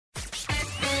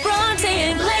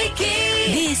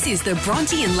is the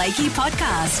Bronte and Lakey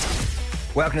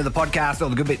podcast. Welcome to the podcast. All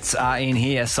the good bits are in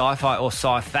here. Sci-fi or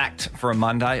sci-fact for a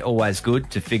Monday. Always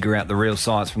good to figure out the real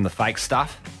science from the fake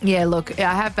stuff. Yeah, look,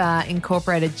 I have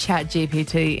incorporated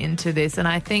ChatGPT into this, and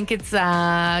I think it's going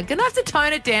to have to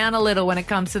tone it down a little when it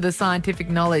comes to the scientific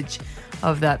knowledge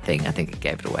of that thing. I think it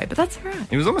gave it away, but that's all right.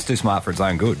 It was almost too smart for its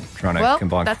own good, trying to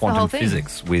combine quantum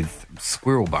physics with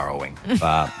squirrel burrowing.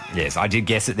 But yes, I did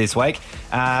guess it this week.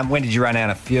 When did you run out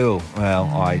of fuel? Well,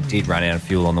 I did run out of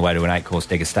fuel on the way to an 8-course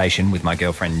degustation with my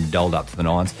girlfriend dolled up to the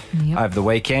nines. Yep. Over the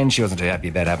weekend, she wasn't too happy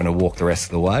about having to walk the rest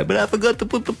of the way, but I forgot to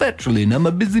put the petrol in. I'm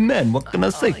a busy man. What can I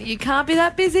say? You can't be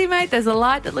that busy, mate. There's a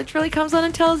light that literally comes on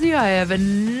and tells you I have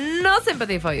no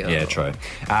sympathy for you. Yeah, true.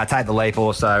 Take the leap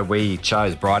also. We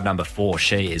chose bride number 4.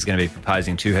 She is going to be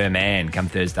proposing to her man come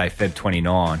Thursday, Feb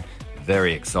 29.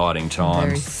 Very exciting times.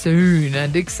 Very soon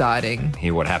and exciting.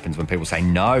 Hear what happens when people say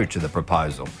no to the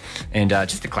proposal. And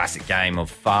just a classic game of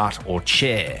fart or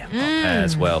chair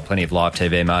as well. Plenty of live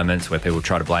TV moments where people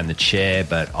try to blame the chair,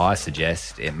 but I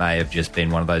suggest it may have just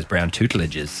been one of those brown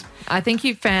tutelages. I think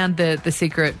you found the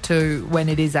secret to when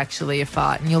it is actually a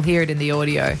fart, and you'll hear it in the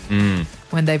audio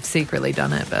when they've secretly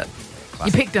done it, but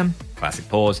you picked them. Classic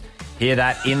pause. Hear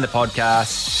that in the podcast.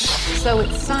 So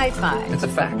it's sci-fi. It's a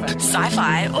fact.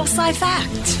 Sci-fi or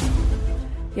sci-fact?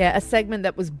 Yeah, a segment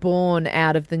that was born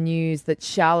out of the news that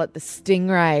Charlotte the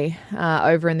Stingray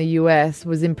over in the US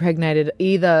was impregnated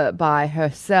either by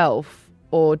herself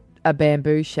or a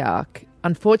bamboo shark.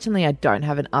 Unfortunately, I don't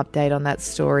have an update on that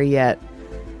story yet.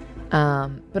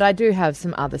 But I do have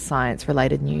some other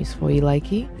science-related news for you,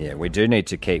 Lakey. Yeah, we do need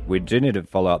to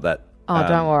follow up that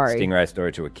don't worry. Stingray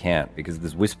story to account, because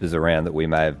there's whispers around that we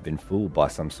may have been fooled by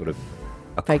some sort of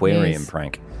Fake aquarium news.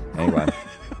 prank. Anyway.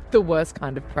 The worst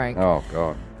kind of prank. Oh,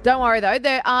 God. Don't worry, though.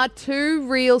 There are 2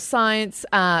 real science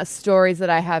stories that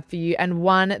I have for you, and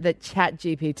one that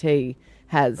ChatGPT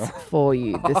has for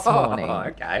you this morning.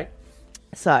 Okay.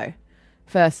 So,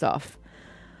 first off,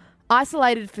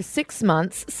 isolated for 6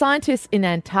 months, scientists in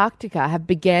Antarctica have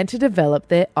began to develop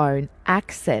their own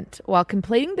accent. While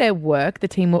completing their work, the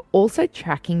team were also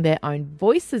tracking their own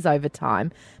voices over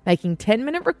time, making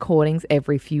 10-minute recordings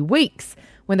every few weeks.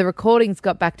 When the recordings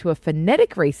got back to a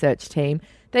phonetic research team,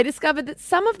 they discovered that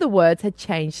some of the words had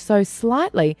changed so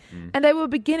slightly, and they were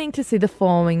beginning to see the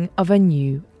forming of a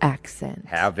new accent.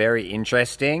 How very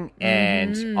interesting,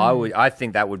 and I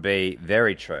think that would be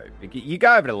very true. You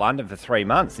go over to London for 3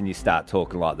 months and you start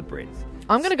talking like the Brits.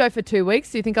 I'm going to go for 2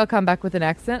 weeks. Do you think I'll come back with an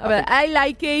accent? I'll be like, hey,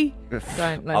 Lakey.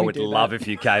 Don't let I me would do love that. if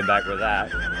you came back with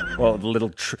that. Well, the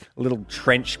little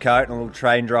trench coat and a little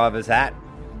train driver's hat.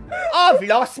 I've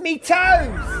lost me toes!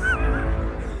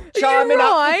 Chiming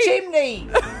up the chimney.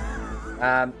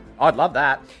 I'd love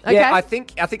that. Okay. Yeah, I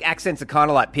think accents are kind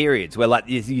of like periods where like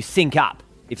you sync up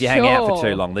if you hang out for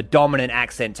too long. The dominant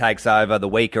accent takes over, the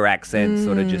weaker accent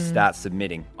sort of just starts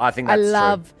submitting. I think that's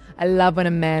true. I love when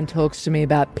a man talks to me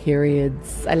about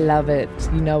periods. I love it.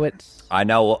 You know it. I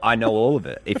know all of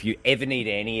it. If you ever need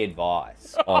any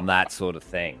advice on that sort of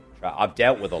thing, I've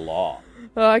dealt with a lot.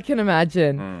 Oh, I can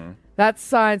imagine. That's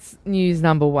science news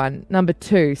number 1. Number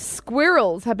 2,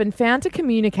 squirrels have been found to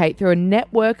communicate through a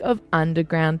network of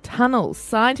underground tunnels.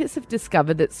 Scientists have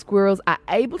discovered that squirrels are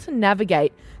able to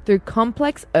navigate through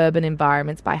complex urban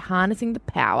environments by harnessing the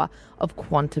power of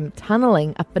quantum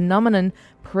tunneling, a phenomenon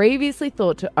previously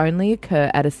thought to only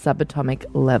occur at a subatomic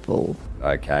level.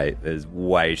 Okay, there's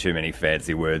way too many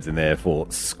fancy words in there for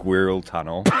squirrel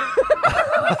tunnel.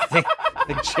 I think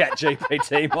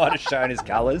ChatGPT might have shown his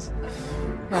colours.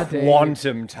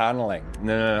 Quantum tunneling.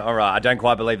 No, all right. I don't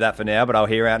quite believe that for now, but I'll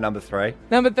hear out number 3.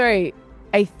 Number 3,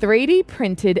 a 3D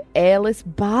printed airless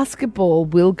basketball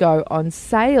will go on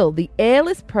sale. The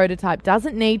airless prototype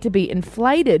doesn't need to be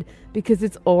inflated because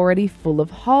it's already full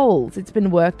of holes. It's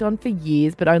been worked on for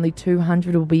years, but only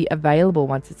 200 will be available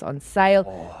once it's on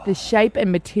sale. The shape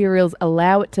and materials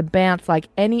allow it to bounce like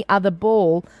any other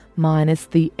ball, minus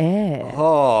the air.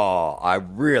 Oh, I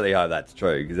really hope that's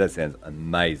true, because that sounds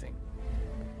amazing.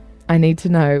 I need to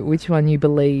know which one you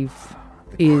believe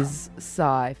is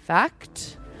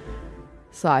sci-fact,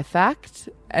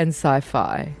 and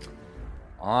sci-fi.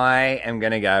 I am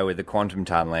going to go with the quantum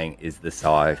tunneling is the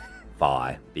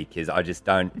sci-fi, because I just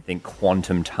don't think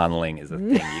quantum tunneling is a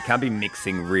thing. You can't be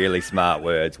mixing really smart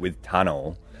words with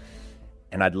tunnel.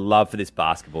 And I'd love for this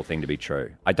basketball thing to be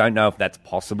true. I don't know if that's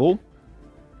possible,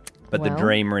 but the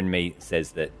dreamer in me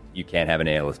says that you can't have an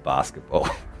airless basketball.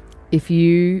 If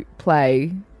you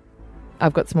play,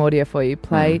 I've got some audio for you.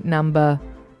 Play number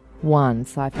 1.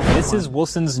 Sci-fi. This is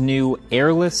Wilson's new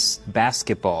airless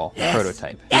basketball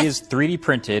prototype. It is 3D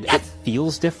printed. It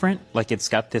feels different, like it's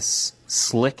got this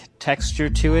slick texture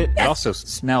to it. It also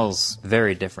smells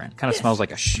very different. Kind of smells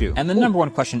like a shoe. And the number one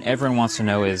question everyone wants to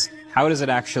know is, how does it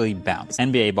actually bounce?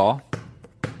 NBA ball,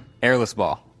 airless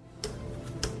ball.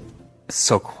 It's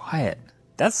so quiet.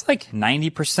 That's like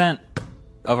 90%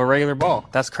 of a regular ball.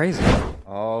 That's crazy.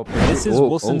 Oh, This is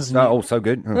Wilson's so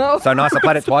good. So nice. I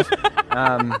played it twice.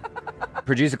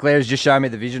 Producer Claire has just shown me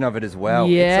the vision of it as well.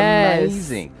 Yes. It's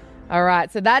amazing. All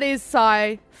right, so that is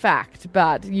sci-fact,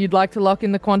 but you'd like to lock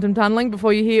in the quantum tunneling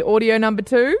before you hear audio number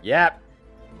 2? Yep.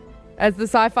 As the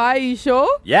sci-fi, are you sure?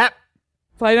 Yep.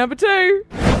 Play number 2.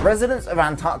 Residents of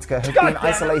Antarctica have been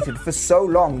isolated for so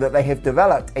long that they have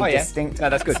developed a distinct...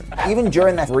 No, that's good. Even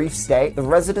during their brief stay, the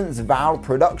residents' vowel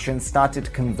production started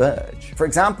to converge. For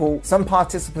example, some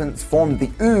participants formed the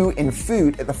oo in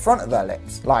food at the front of their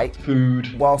lips, like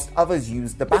food, whilst others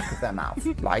used the back of their mouth,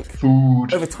 like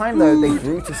food. Over time, though, they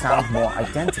grew to sound more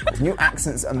identical. New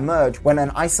accents emerge when an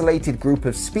isolated group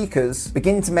of speakers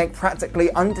begin to make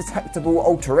practically undetectable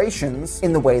alterations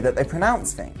in the way that they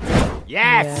pronounce things.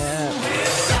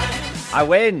 Yes. I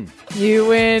win. You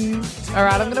win. All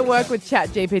right, I'm going to work with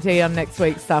ChatGPT on next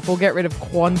week's stuff. We'll get rid of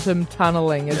quantum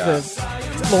tunneling as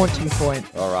a launching point.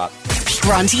 All right.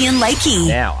 Bronte and Lakey.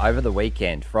 Now, over the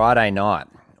weekend, Friday night,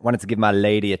 wanted to give my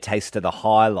lady a taste of the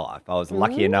high life. I was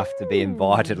lucky enough to be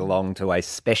invited along to a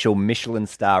special Michelin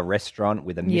star restaurant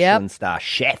with a Michelin star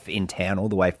chef in town all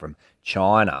the way from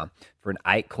China for an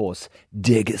 8-course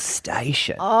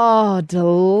degustation. Oh,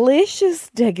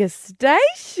 delicious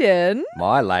degustation.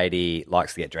 My lady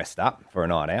likes to get dressed up for a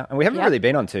night out, and we haven't really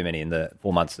been on too many in the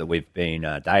 4 months that we've been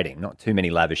dating. Not too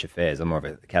many lavish affairs. I'm more of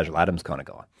a casual Adams kind of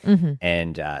guy. Mm-hmm.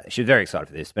 And she was very excited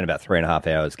for this. Spent about 3.5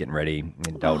 hours getting ready,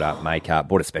 dolled up, makeup,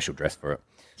 bought a special dress for it.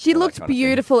 She looked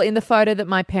beautiful in the photo that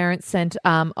my parents sent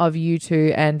of you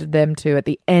two and them two at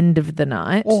the end of the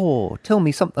night. Oh, tell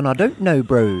me something I don't know,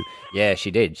 bro. Yeah,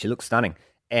 she did. She looked stunning.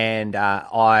 And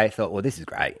I thought, well, this is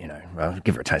great. I'll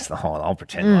give her a taste of the whole. I'll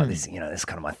pretend like this, this is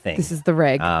kind of my thing. This is the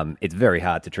reg. It's very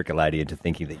hard to trick a lady into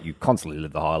thinking that you constantly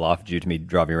live the high life due to me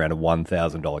driving around a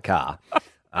 $1,000 car.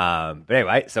 But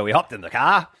anyway, so we hopped in the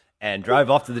car and drove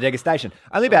off to the degustation.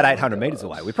 Only about 800 metres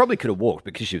away. We probably could have walked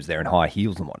because she was there in high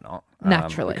heels and whatnot.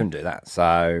 Naturally. We couldn't do that.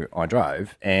 So I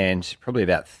drove, and probably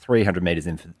about 300 metres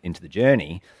into the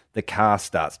journey, the car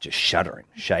starts just shuddering,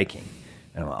 shaking.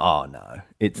 And I'm like, oh, no,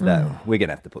 it's that. We're going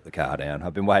to have to put the car down.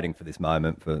 I've been waiting for this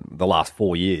moment for the last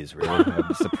 4 years, really.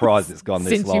 I'm surprised it's gone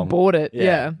this long. Since you bought it,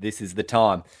 yeah. This is the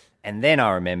time. And then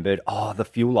I remembered, the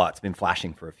fuel light's been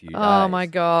flashing for a few days. Oh, my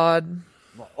God.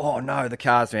 Oh, no, the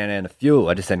car's ran out of fuel.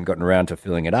 I just hadn't gotten around to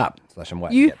filling it up. I'm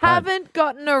waiting You to get paid. haven't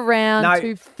gotten around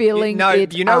to filling it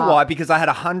up. You know why? Because I had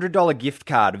a $100 gift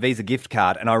card, a Visa gift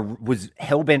card, and I was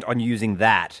hell-bent on using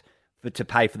that to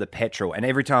pay for the petrol. And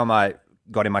every time I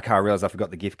got in my car, I realised I forgot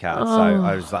the gift card. So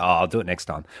I was like, I'll do it next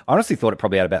time. I honestly thought it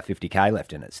probably had about 50K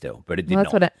left in it still, but it did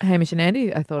That's not. what Hamish and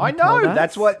Andy, I thought. I know.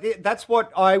 That's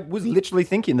what I was literally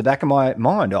thinking in the back of my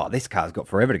mind. Oh, this car's got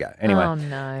forever to go. Anyway, Oh,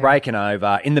 no. breaking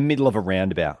over in the middle of a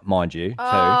roundabout, mind you, too.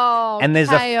 Oh, and there's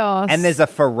chaos. there's a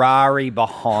Ferrari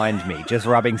behind me, just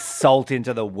rubbing salt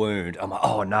into the wound. I'm like,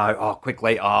 oh no,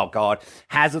 quickly, oh God,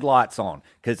 hazard lights on,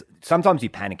 because sometimes you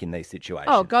panic in these situations.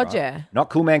 Oh, God, right? yeah. Not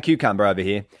cool man cucumber over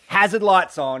here. Hazard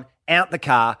lights on, out the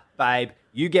car, babe.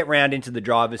 You get round into the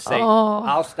driver's seat. Oh.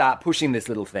 I'll start pushing this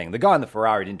little thing. The guy in the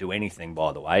Ferrari didn't do anything,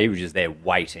 by the way. He was just there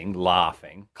waiting,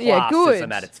 laughing. Yeah, good.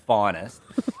 Classism at its finest.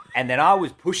 And then I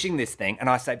was pushing this thing, and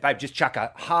I say, babe, just chuck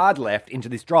a hard left into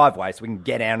this driveway so we can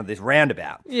get out of this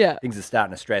roundabout. Yeah. Things are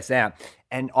starting to stress out.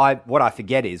 And what I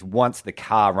forget is once the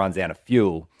car runs out of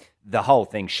fuel, the whole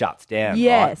thing shuts down.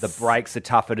 Yes. Right? The brakes are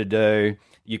tougher to do.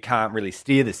 You can't really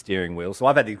steer the steering wheel. So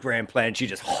I've had this grand plan. She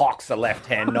just hocks a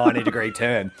left-hand 90-degree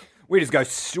turn. We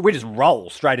just roll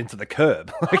straight into the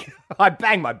curb. I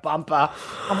bang my bumper.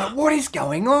 I'm like, what is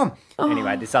going on?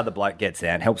 Anyway, this other bloke gets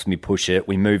out, helps me push it.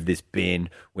 We move this bin.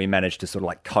 We manage to sort of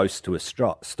like coast to a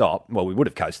stop. Well, we would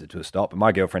have coasted to a stop, but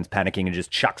my girlfriend's panicking and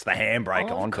just chucks the handbrake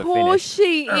on to finish. Of course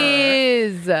she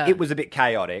is. It was a bit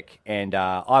chaotic, and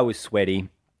I was sweaty.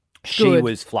 She Good.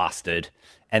 was flustered.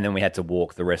 And then we had to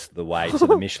walk the rest of the way to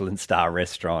the Michelin star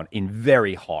restaurant in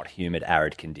very hot, humid,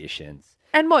 arid conditions.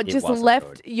 And what, It just wasn't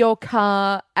left good. your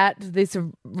car at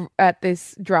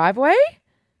this driveway?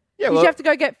 Yeah, Did you have to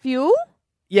go get fuel?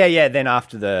 Yeah. Then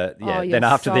after the you're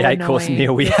after so the 8-course annoying.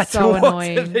 meal, we You're had so to walk to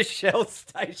annoying. the Shell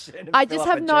station. And I fill just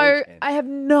up have a jerry can. I have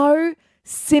no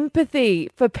sympathy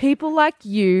for people like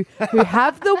you who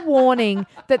have the warning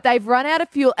that they've run out of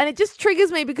fuel, and it just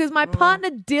triggers me because my partner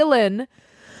Dylan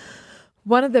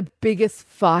One of the biggest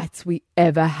fights we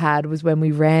ever had was when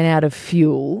we ran out of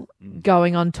fuel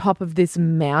going on top of this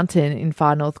mountain in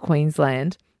far north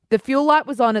Queensland. The fuel light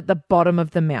was on at the bottom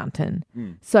of the mountain.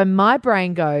 So my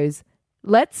brain goes,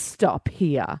 let's stop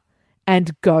here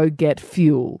and go get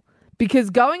fuel.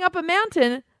 Because going up a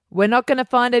mountain, we're not going to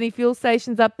find any fuel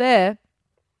stations up there.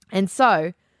 And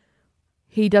so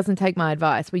he doesn't take my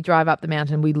advice. We drive up the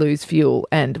mountain, we lose fuel,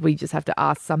 and we just have to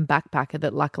ask some backpacker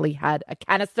that luckily had a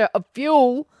canister of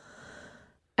fuel.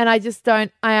 And I just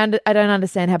don't, I don't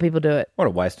understand how people do it. What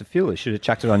a waste of fuel. He should have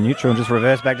chucked it on neutral and just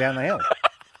reversed back down the hill.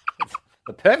 It's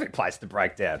the perfect place to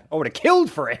break down. I would have killed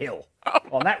for a hill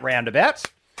on that roundabout.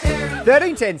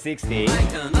 13 10 60.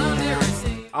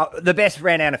 The best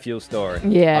ran out of fuel story,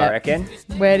 Yeah. I reckon.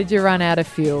 Where did you run out of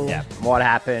fuel? Yeah. What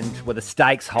happened? Were the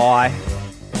stakes high?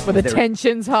 Were the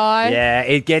tensions high? Yeah,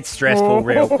 it gets stressful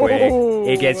real quick.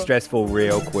 It gets stressful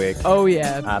real quick. Oh,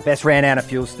 yeah. Best ran out of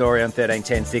fuel story on 13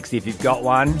 10 60. If you've got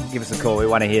one, give us a call. We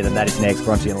want to hear them. That is next.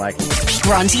 Bronte and Lakey.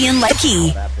 Bronte and Lakey.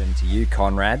 What happened to you,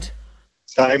 Conrad?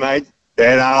 Hey, mate.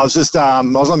 Yeah, no, I was just, I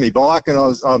was on my bike and I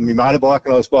was on my motorbike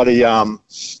and I was bloody, and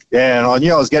I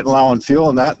knew I was getting low on fuel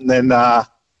and that, and then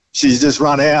she's just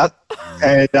run out,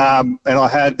 and I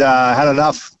had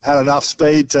enough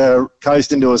speed to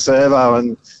coast into a servo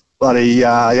and bloody,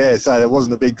 so there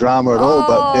wasn't a big drama at all,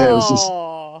 but yeah, it was just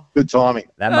good timing.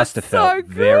 That must have felt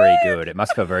very good. It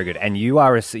must feel very good. And you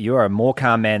are a more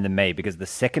calm man than me, because the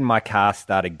second my car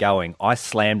started going, I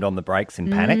slammed on the brakes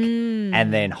in panic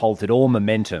and then halted all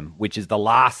momentum, which is the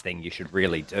last thing you should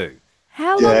really do.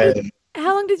 How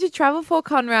long did you travel for,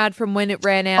 Conrad, from when it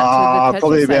ran out to the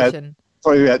petrol station?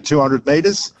 Probably about 200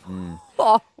 metres.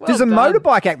 Oh, well Does a done.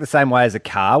 motorbike act the same way as a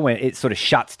car when it sort of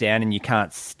shuts down and you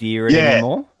can't steer it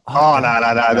anymore? Oh,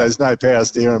 no. There's no power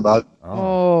steering, but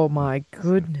Oh, my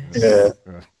goodness. yeah.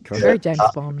 Very James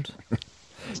Bond.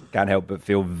 Can't help but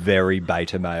feel very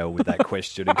beta male with that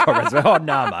question. And Conrad's like, oh,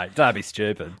 no, mate, don't be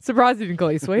stupid. Surprised he didn't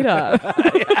call you sweetheart.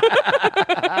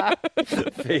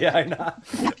 Fiona,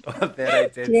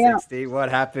 13 what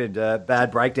happened?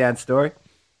 Bad breakdown story?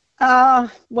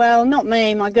 Well, not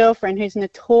me. My girlfriend, who's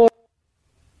notorious.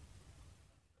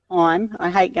 I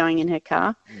hate going in her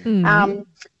car.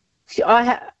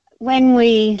 When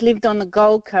we lived on the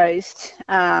Gold Coast,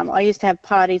 I used to have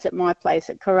parties at my place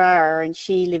at Carrara, and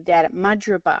she lived out at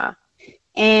Mudgeeraba.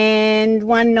 And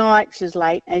one night, she was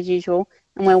late, as usual,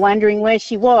 and we're wondering where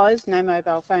she was. No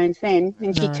mobile phones then.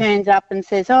 And she turns up and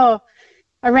says, oh,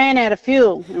 I ran out of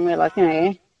fuel. And we're like, yeah.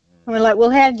 And we're like, well,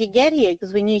 how did you get here?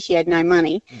 Because we knew she had no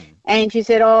money. And she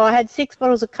said, oh, I had 6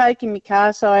 bottles of Coke in my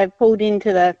car, so I pulled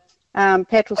into the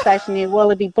petrol station near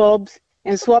Wallaby Bob's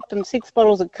and swapped them 6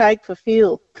 bottles of Coke for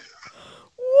fuel.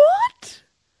 What?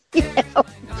 Yeah,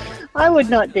 I would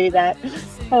not do that.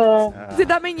 Did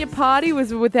that mean your party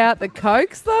was without the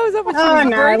Cokes, though? Is that what you Oh, were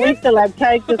no, bringing? we still have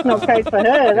Coke, just not Coke for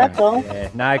her, that's all. Yeah,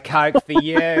 no Coke for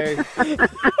you.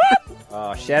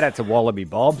 Oh, shout out to Wallaby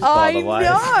Bob's, by the way.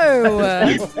 I know.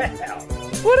 Wow.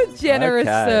 What a generous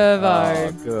servo.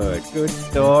 Oh, good. Good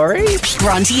story.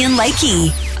 Bronte and Lakey.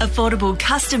 Affordable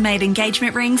custom-made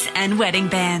engagement rings and wedding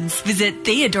bands. Visit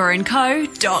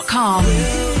theodoreandco.com.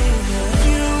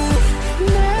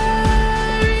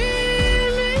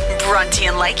 Bronte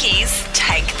and Lakey's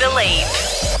Take the Leap.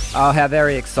 Oh, how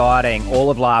very exciting.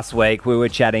 All of last week, we were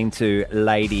chatting to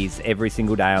ladies every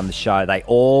single day on the show. They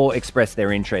all expressed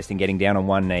their interest in getting down on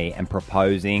one knee and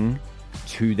proposing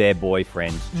to their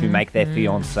boyfriend, to make their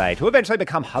fiancé, to eventually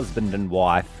become husband and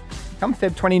wife. Come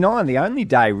Feb 29, the only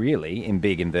day really, in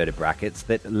big inverted brackets,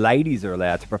 that ladies are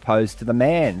allowed to propose to the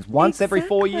man once every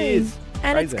 4 years.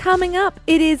 And Crazy. it's coming up.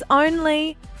 It is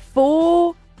only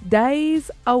 4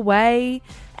 days away.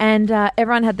 And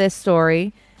everyone had their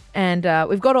story. And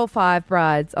we've got all 5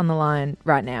 brides on the line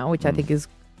right now, which I think is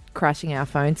crashing our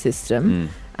phone system.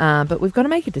 But we've got to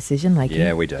make a decision, Lakey.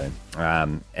 Yeah, we do.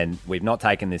 And we've not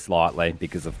taken this lightly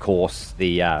because, of course,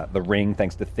 the ring,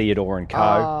 thanks to Theodore and Co.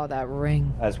 Oh, that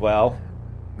ring. As well.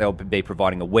 They'll be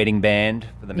providing a wedding band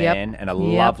for the man and a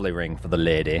lovely ring for the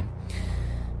lady.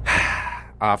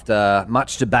 After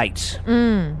much debate,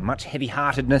 much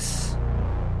heavy-heartedness,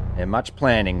 and much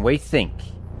planning, we think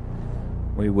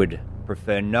we would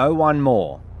prefer no one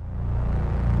more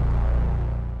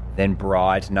than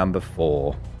bride number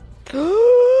 4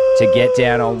 to get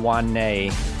down on one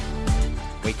knee.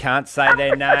 We can't say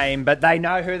their name, but they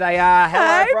know who they are.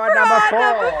 Hello, Hey, bride number 4.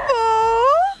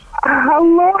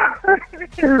 Hello.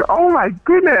 Oh my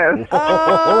goodness.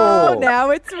 Oh, now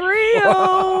it's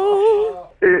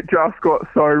real. It just got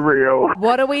so real.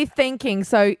 What are we thinking?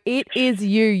 So it is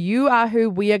you. You are who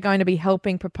we are going to be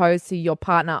helping propose to your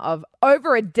partner of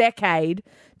over a decade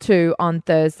to on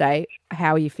Thursday.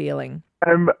 How are you feeling?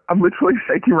 I'm literally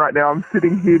shaking right now. I'm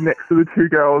sitting here next to the two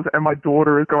girls and my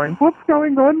daughter is going, "What's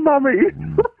going on, Mummy?"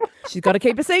 She's got to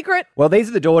keep a secret. Well, these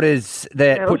are the daughters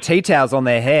that put tea towels on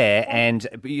their hair and,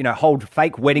 hold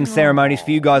fake wedding ceremonies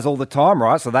for you guys all the time,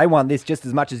 right? So they want this just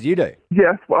as much as you do.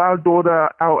 Yes, well, our daughter,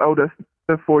 our eldest,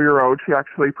 the 4-year-old, she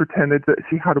actually pretended that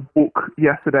she had a book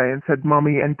yesterday and said,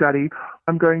 "Mummy and Daddy,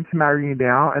 I'm going to marry you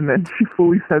now." And then she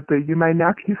fully said that you may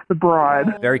now kiss the bride.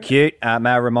 Very cute. May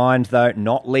I remind, though,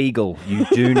 not legal. You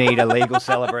do need a legal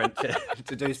celebrant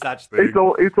to do such things.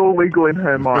 It's all legal in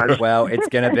her mind. Well, it's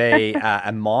going to be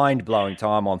a mind-blowing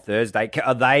time on Thursday.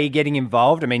 Are they getting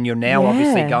involved? I mean, you're now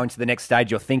obviously going to the next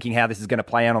stage. You're thinking how this is going to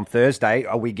play out on Thursday.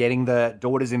 Are we getting the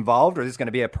daughters involved, or is this going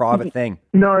to be a private thing?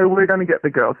 No, we're going to get the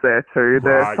girls there too.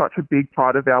 They're such a big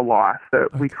part of our life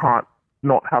that we can't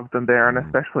not have them there, and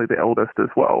especially the eldest as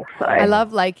well. So. I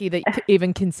love, Lakey, that you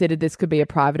even considered this could be a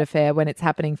private affair when it's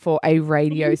happening for a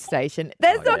radio station.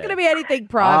 There's not going to be anything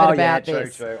private about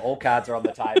this. True. All cards are on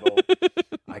the table.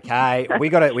 Okay, we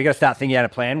got to start thinking out a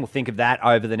plan. We'll think of that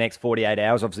over the next 48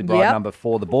 hours. Obviously, bride number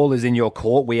 4, the ball is in your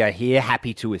court. We are here,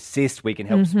 happy to assist. We can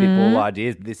help spitball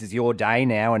ideas. This is your day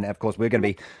now, and of course, we're going to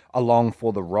be along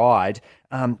for the ride.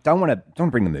 Don't want to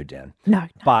bring the mood down. No.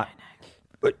 But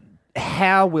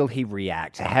how will he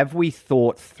react? Have we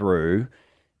thought through?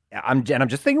 I'm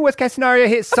just thinking worst case scenario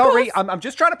here. Sorry, I'm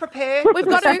just trying to prepare. We've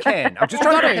got to. I'm just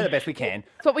trying to prepare the best we can.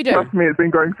 That's what we do. Trust me, it's been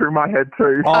going through my head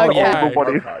too. Oh, yeah.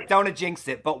 Okay. Don't want to jinx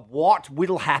it, but what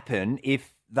will happen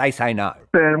if they say no?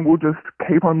 Then we'll just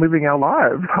keep on living our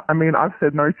lives. I mean, I've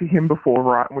said no to him before,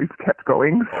 right? And we've kept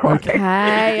going. So.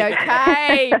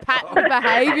 Okay. Pattern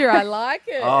behaviour, I like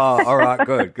it. Oh, all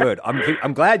right, good.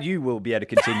 I'm glad you will be able to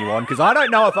continue on because I don't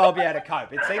know if I'll be able to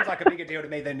cope. It seems like a bigger deal to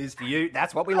me than it is for you.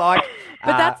 That's what we like.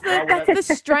 But that's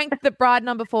the strength that bride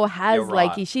number 4 has, You're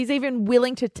right. Lakey. She's even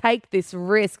willing to take this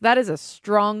risk. That is a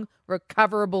strong,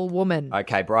 recoverable woman.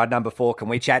 Okay, bride number 4, can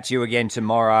we chat to you again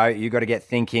tomorrow? You got to get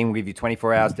thinking. We'll give you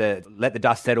 24 hours to let the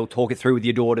dust settle, talk it through with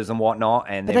your daughters and whatnot,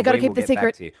 and But then they got to we keep will the get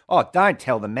secret. back to you. Oh, don't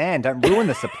tell the man. Don't ruin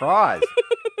the surprise.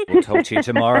 We'll talk to you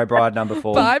tomorrow, bride number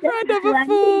 4. Bye, bride number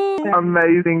 4.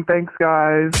 Amazing. Thanks,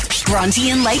 guys. Bronte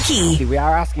and Lakey. We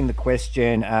are asking the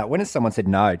question, when has someone said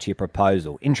no to your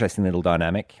proposal? Interesting little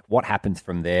dynamic. What happens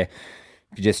from there?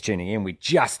 If you're just tuning in, we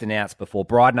just announced before,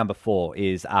 bride number 4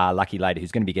 is a lucky lady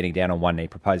who's going to be getting down on one knee,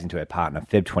 proposing to her partner,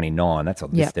 Feb 29. That's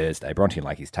on this Thursday. Bronte and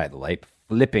Lakey's Take the Leap,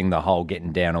 flipping the whole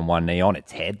getting down on one knee on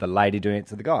its head, the lady doing it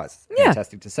to the guys. Yeah.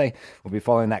 Fantastic to see. We'll be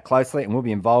following that closely, and we'll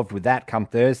be involved with that come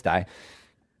Thursday.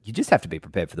 You just have to be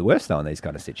prepared for the worst, though, in these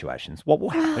kind of situations. What will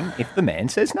happen if the man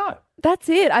says no? That's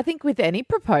it. I think with any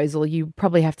proposal, you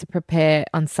probably have to prepare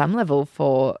on some level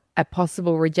for a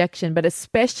possible rejection, but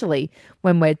especially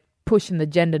when we're pushing the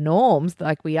gender norms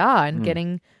like we are and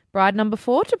getting bride number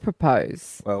 4 to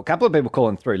propose. Well, a couple of people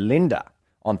calling through. Linda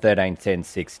on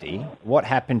 131060. What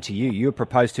happened to you? You were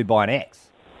proposed to by an ex.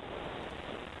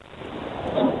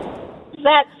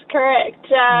 That's correct.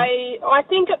 I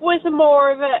think it was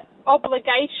more of an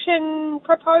obligation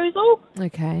proposal.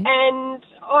 Okay. And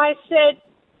I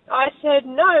said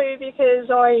no because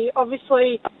I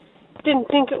obviously didn't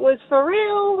think it was for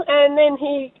real. And then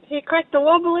he cracked a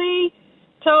wobbly,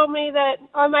 told me that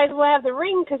I may as well have the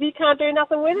ring because he can't do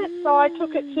nothing with it. So I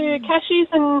took it to Cashies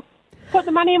and put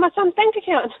the money in my son's bank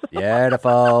account.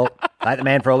 Beautiful. Take the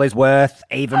man for all he's worth,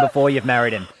 even before you've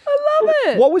married him. I love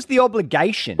it. What was the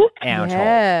obligation out of?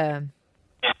 Yeah.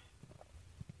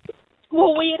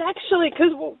 Well, we had actually,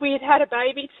 because we had a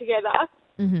baby together,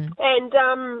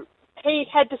 and he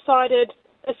had decided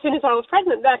as soon as I was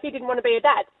pregnant that he didn't want to be a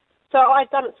dad. So I'd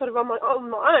done it sort of on my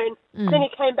own. Then he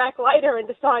came back later and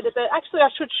decided that actually I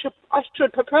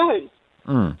should propose.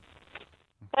 And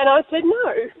I said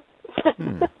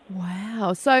no.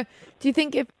 Wow. So do you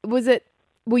think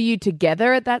were you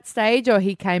together at that stage, or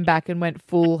he came back and went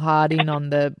full hard in on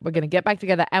we're going to get back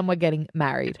together and we're getting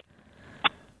married?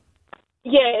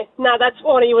 Yeah, no, that's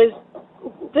what he was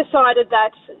decided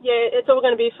that, it's all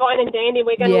going to be fine and dandy.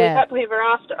 We're going to live happily ever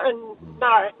after. And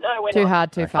no, we're too not.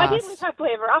 hard, too fast. I did live happily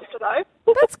ever after,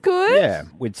 though. That's good. Yeah,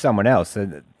 with someone else.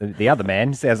 The other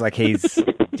man sounds like he's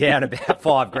down about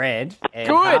 $5,000 and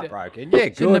heartbroken. Yeah,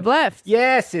 good. Shouldn't have left.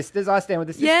 Yeah, sisters. I stand with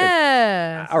the sisters.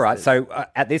 Yeah. All right, so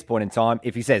at this point in time,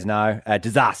 if he says no,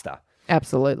 disaster.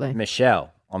 Absolutely.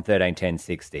 Michelle on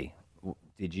 131060.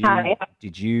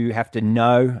 Did you have to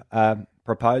know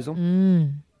proposal?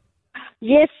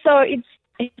 Yes, so it's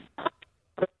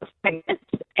pregnant?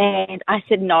 And I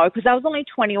said no, because I was only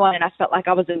 21 and I felt like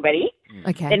I wasn't ready.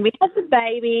 Okay. Then we had the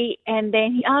baby, and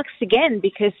then he asked again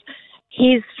because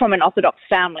he's from an Orthodox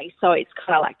family, so it's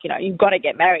kind of like, you've got to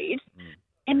get married.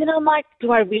 And then I'm like,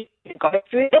 do I really go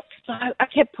through this? So I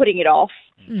kept putting it off.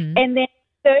 And then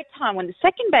third time, when the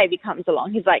second baby comes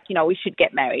along, he's like, we should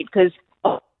get married because,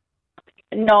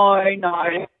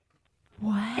 no.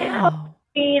 Wow.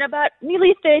 In about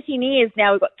nearly 13 years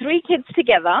now, we've got 3 kids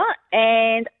together,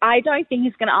 and I don't think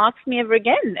he's going to ask me ever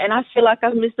again, and I feel like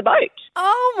I've missed the boat.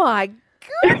 Oh, my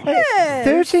goodness.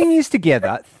 13 years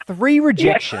together, 3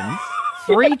 rejections,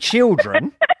 3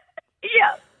 children.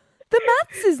 Yeah. The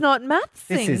maths is not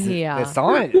mathsing here. The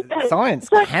science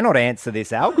cannot answer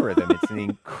this algorithm. It's an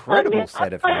incredible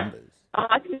set of numbers.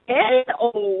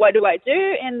 What do I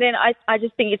do? And then I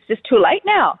just think it's just too late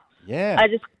now. Yeah.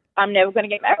 I'm never going to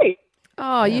get married.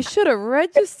 Oh, you should have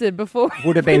registered before.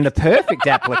 Would have been the perfect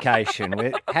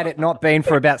application. Had it not been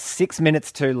for about 6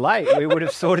 minutes too late, we would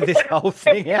have sorted this whole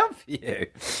thing out for you.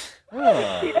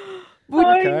 Oh.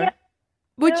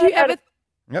 Would you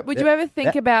ever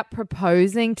think about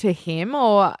proposing to him,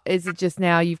 or is it just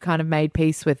now you've kind of made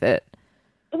peace with it?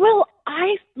 Well,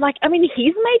 he's made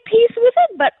peace with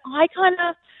it, but I kind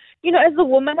of, as a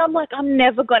woman, I'm like, I'm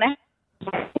never going to.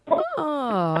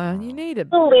 Oh, you need a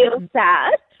little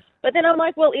sad. But then I'm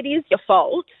like, well, it is your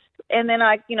fault. And then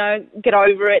I, get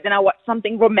over it. Then I watch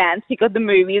something romantic of the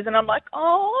movies, and I'm like,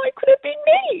 oh, it could have been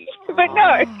me. But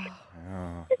no.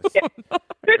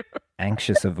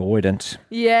 Anxious avoidant.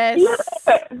 Yes.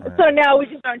 Yeah. So now we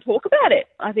just don't talk about it.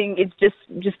 I think it's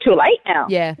just too late now.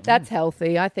 Yeah, that's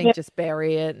healthy. I think just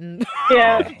bury it and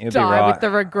You'll die with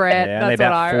the regret. Yeah, only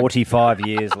about 45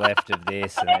 years left of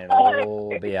this, and then it'll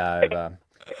all be over.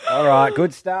 All right,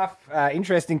 good stuff.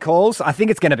 Interesting calls. I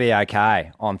think it's going to be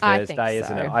okay on Thursday,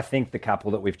 isn't it? I think the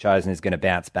couple that we've chosen is going to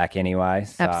bounce back anyway.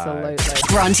 So. Absolutely.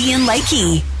 Bronte and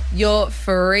Lakey. Your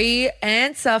free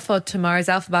answer for tomorrow's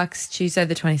Alpha Bucks, Tuesday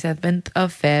the 27th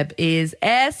of Feb, is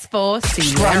S for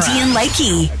Sierra. Bronte and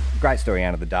Lakey. Great story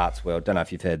out of the darts world. Don't know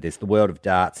if you've heard this. The world of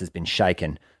darts has been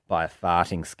shaken by a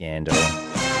farting scandal.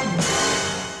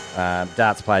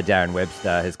 Darts player Darren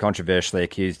Webster has controversially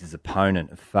accused his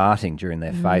opponent of farting during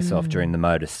their face-off during the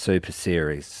Modus Super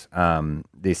Series.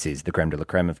 This is the creme de la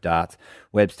creme of darts.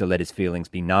 Webster let his feelings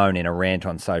be known in a rant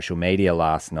on social media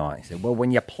last night. He said, well,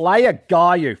 when you play a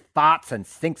guy who farts and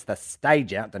sinks the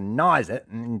stage out, denies it,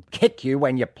 and kick you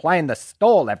when you're playing the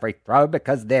stall every throw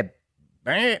because they're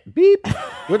beep,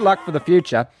 good luck for the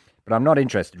future. But I'm not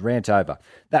interested. Rant over.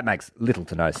 That makes little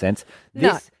to no sense.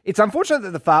 It's unfortunate that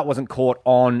the fart wasn't caught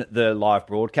on the live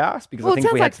broadcast because I think it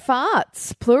sounds like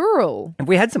farts, plural. If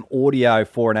we had some audio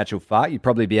for an actual fart, you'd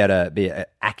probably be able to be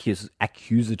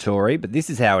accusatory. But this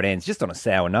is how it ends, just on a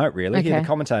sour note, really. Okay. Hear the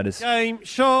commentators. Game,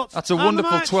 shot. That's a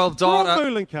wonderful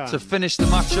 12-darter to finish the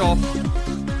match off.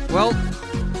 Well,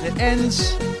 it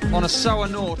ends on a sour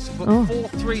note, but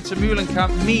 4-3 to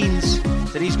Meulenkamp means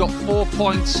that he's got 4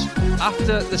 points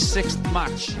after the 6th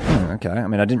match. Okay. I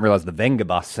mean, I didn't realise the Wenger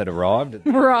bus had arrived at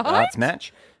the darts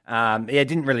match. It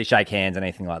didn't really shake hands or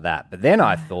anything like that. But then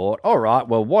I thought, all right,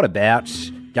 well, what about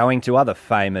going to other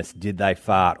famous did they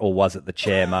fart or was it the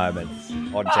chair moments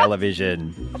on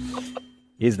television?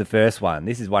 Here's the first one.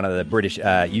 This is one of the British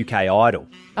UK Idol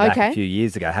back a few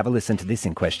years ago. Have a listen to this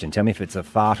in question. Tell me if it's a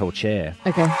fart or chair.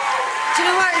 Okay. Do you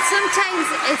know what?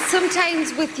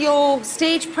 Sometimes with your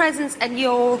stage presence and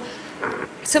your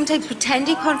sometimes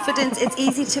pretending confidence, it's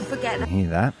easy to forget. Hear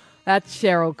that? That's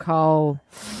Cheryl Cole.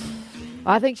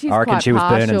 I think she's I reckon quite she was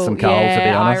partial. burning some coal, to be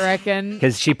honest. I reckon.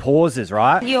 Because she pauses,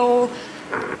 right?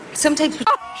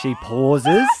 She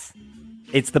pauses.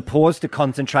 It's the pause to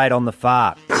concentrate on the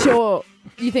fart. Sure.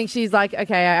 You think she's like,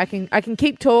 okay, I can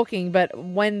keep talking, but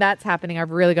when that's happening,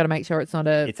 I've really got to make sure it's not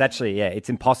a... It's actually, it's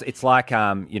impossible. It's like,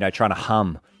 trying to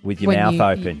hum with your mouth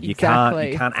open. You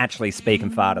can't actually speak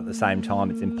and fart at the same time.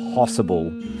 It's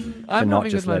impossible to not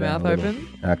just let my mouth open.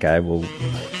 Okay, well,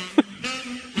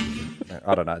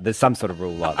 I don't know. There's some sort of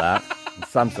rule like that.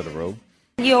 Some sort of rule.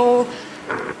 Yeah,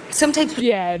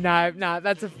 no,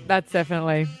 that's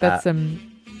definitely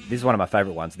This is one of my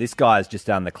favourite ones. This guy's just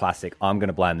done the classic, I'm going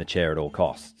to blame the chair at all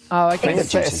costs. Oh, okay. I think a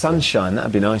bit of sunshine,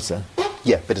 that'd be nicer.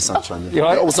 Yeah, bit of sunshine.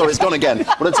 Right? Oh, sorry, it's gone again.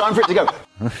 What a time for it to go.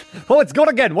 Oh, it's gone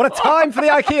again. What a time for the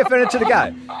IKEA furniture to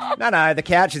go. No, the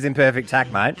couch is in perfect tack,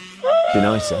 mate. Be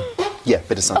nicer. Yeah,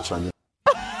 bit of sunshine.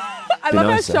 I love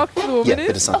how shocked the woman is. Yeah,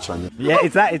 bit of sunshine. Yeah,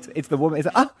 it's that. It's the woman.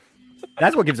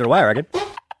 That's what gives it away, I reckon.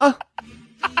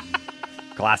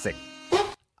 Classic.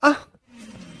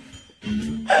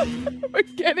 We're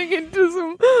getting into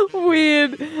some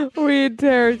weird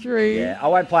territory. Yeah, I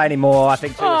won't play anymore. I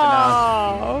think two is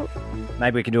enough.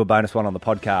 Maybe we can do a bonus one on the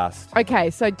podcast. Okay,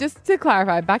 so just to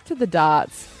clarify, back to the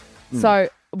darts. So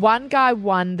one guy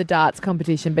won the darts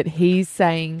competition, but he's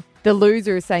saying, the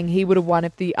loser is saying he would have won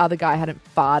if the other guy hadn't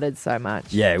farted so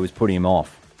much. Yeah, it was putting him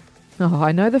off. Oh,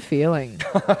 I know the feeling.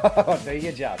 Do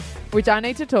you just? Which I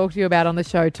need to talk to you about on the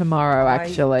show tomorrow,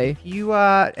 actually. You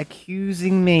are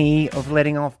accusing me of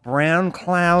letting off brown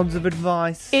clouds of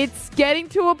advice. It's getting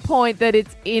to a point that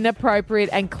it's inappropriate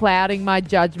and clouding my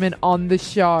judgment on the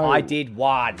show. I did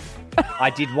one.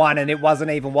 And it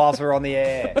wasn't even whilst we were on the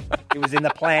air. It was in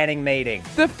the planning meeting.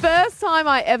 The first time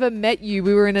I ever met you,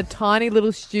 we were in a tiny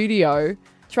little studio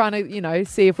trying to,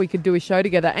 see if we could do a show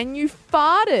together, and you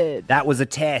farted. That was a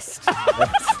test.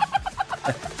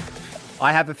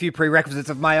 I have a few prerequisites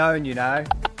of my own, How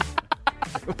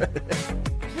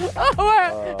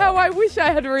I wish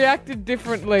I had reacted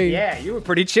differently. Yeah, you were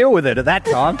pretty chill with it at that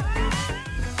time.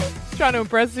 Trying to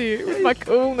impress you with my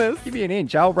coolness. Give me an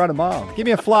inch, I'll run a mile. Give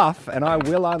me a fluff, and I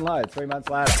will unload 3 months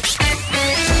later.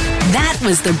 That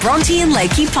was the Bronte and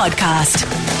Lakey podcast.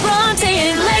 Bronte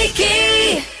and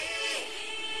Lakey.